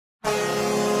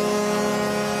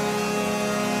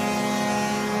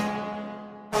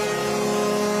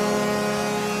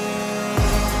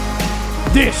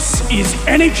This is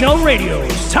NHL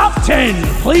Radio's Top 10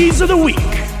 Plays of the Week.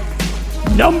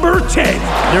 Number 10.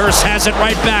 Nurse has it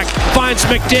right back, finds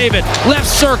McDavid, left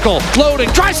circle,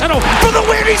 loading, Draisaitl for the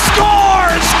win, he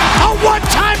scores! A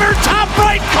one-timer top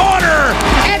right corner,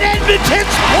 and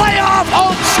Edmonton's playoff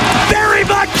hopes very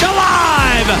much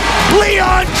alive!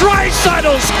 Leon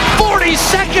Draisaitl's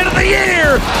 42nd of the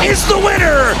year is the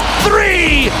winner!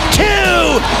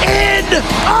 3-2 in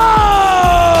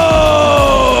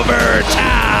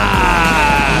overtime!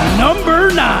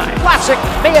 Number 9. Classic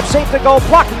may have saved the goal,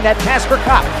 blocking that pass for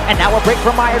Kopp. And now a break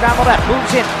from Meyer down the left.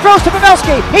 Moves in, throws to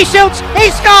Pavelski. He shoots,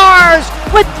 he scores!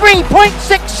 With 3.6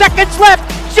 seconds left,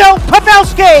 Joe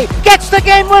Pavelski gets the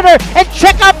game winner. And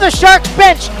check out the Sharks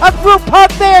bench. A group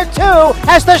hug there too,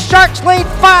 as the Sharks lead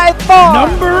 5-4.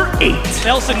 Number 8.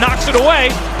 Nelson knocks it away.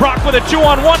 Brock with a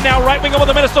 2-on-1 now, right wing over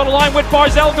the Minnesota line with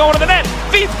Barzal going to the net.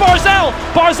 Feeds Barzal.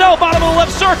 Barzal bottom of the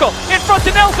left circle. In front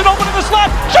to Nelson, open in the slot.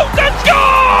 Shoots and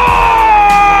scores!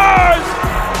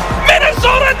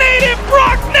 Minnesota native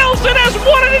Brock Nelson has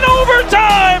won it in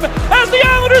overtime as the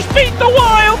Islanders beat the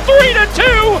Wild 3-2,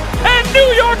 and New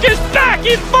York is back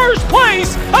in first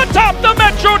place atop the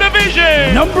Metro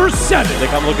Division. Number 7.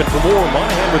 They come looking for more.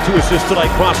 Monahan with 2 assists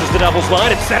tonight crosses the Devils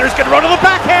line, and center's gonna run to the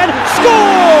backhand.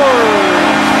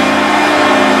 Scores!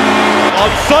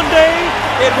 On Sunday,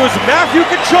 it was Matthew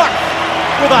Tkachuk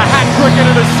with a hat trick and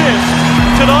an assist.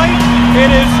 Tonight, it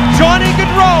is Johnny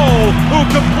Gaudreau who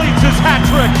completes his hat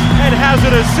trick and has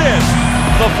an assist.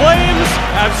 The Flames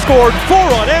have scored 4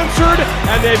 unanswered,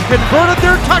 and they've converted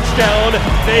their touchdown.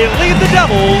 They lead the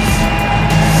Devils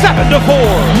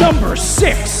 7-4. Number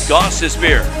 6.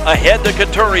 Gostisbehere ahead to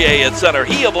Couturier at center.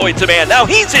 He avoids a man. Now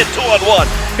he's in 2-on-1.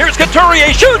 Here's Couturier,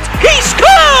 shoots, he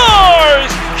scores!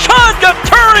 Sean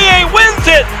Couturier wins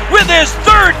it with his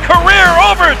 3rd career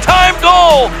overtime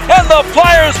goal. And the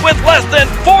Flyers, with less than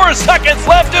 4 seconds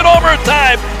left in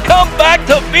overtime, come back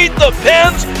to beat the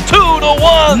Pens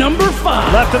 2-1. Number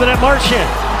 5. Left of the net, Marchand.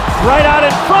 Right out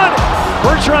in front.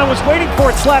 Bergeron was waiting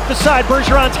for it, slapped aside.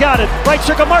 Bergeron's got it. Right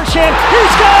circle, Marchand. He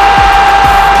scores!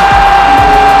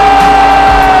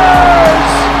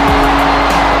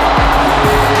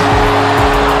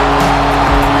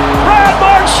 Brad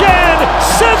Marchand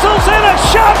sizzles in a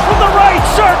shot from the right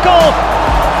circle.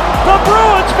 The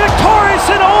Bruins victorious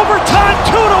in overtime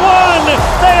 2-1.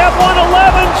 They have won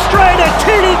 11 straight at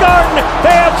TD Garden.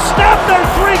 They have snapped their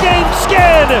 3-game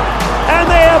skid. And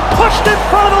they have pushed in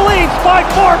front of the Leafs by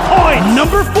 4 points.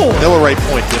 Number 4. Miller right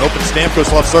point, an open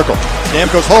Stamkos left circle.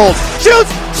 Stamkos holds,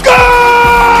 shoots, score!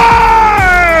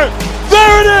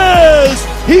 There it is!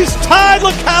 He's tied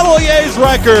LeCavalier's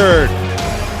record.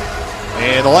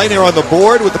 And the Lightning are on the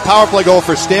board with the power play goal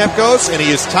for Stamkos, and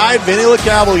he has tied Vinny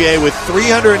LeCavalier with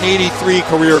 383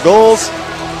 career goals.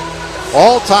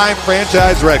 All-time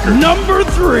franchise record. Number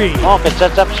 3. Malkin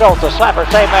sets up Schultz, a slapper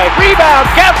save made. Rebound,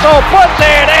 Kessel puts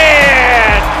it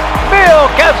in! Bill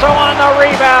Kessel on the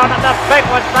rebound, and the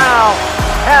Penguins now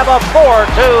have a 4-2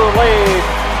 lead.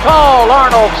 Cole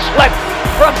Arnold slipped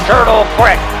from Turtle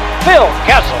Creek. Bill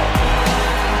Kessel.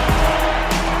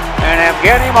 And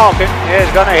Evgeny Malkin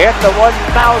is going to hit the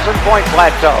 1,000-point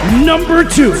plateau. Number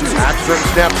 2. Backstrom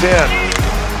steps in.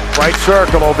 Right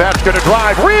circle, Ovechkin to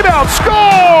drive, rebound,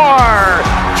 score!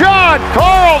 John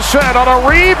Carlson on a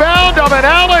rebound of an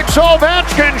Alex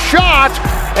Ovechkin shot,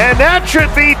 and that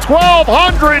should be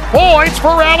 1,200 points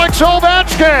for Alex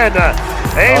Ovechkin.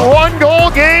 A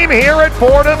 1-goal game here at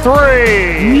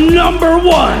 4-3. Number 1.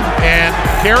 And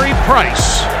Carey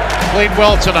Price played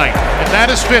well tonight, and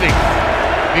that is fitting,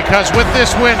 because with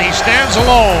this win, he stands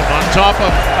alone on top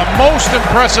of a most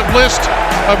impressive list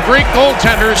of great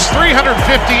goaltenders. 315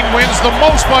 wins, the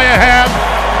most by a half.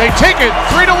 They take it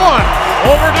 3-1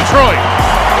 over Detroit.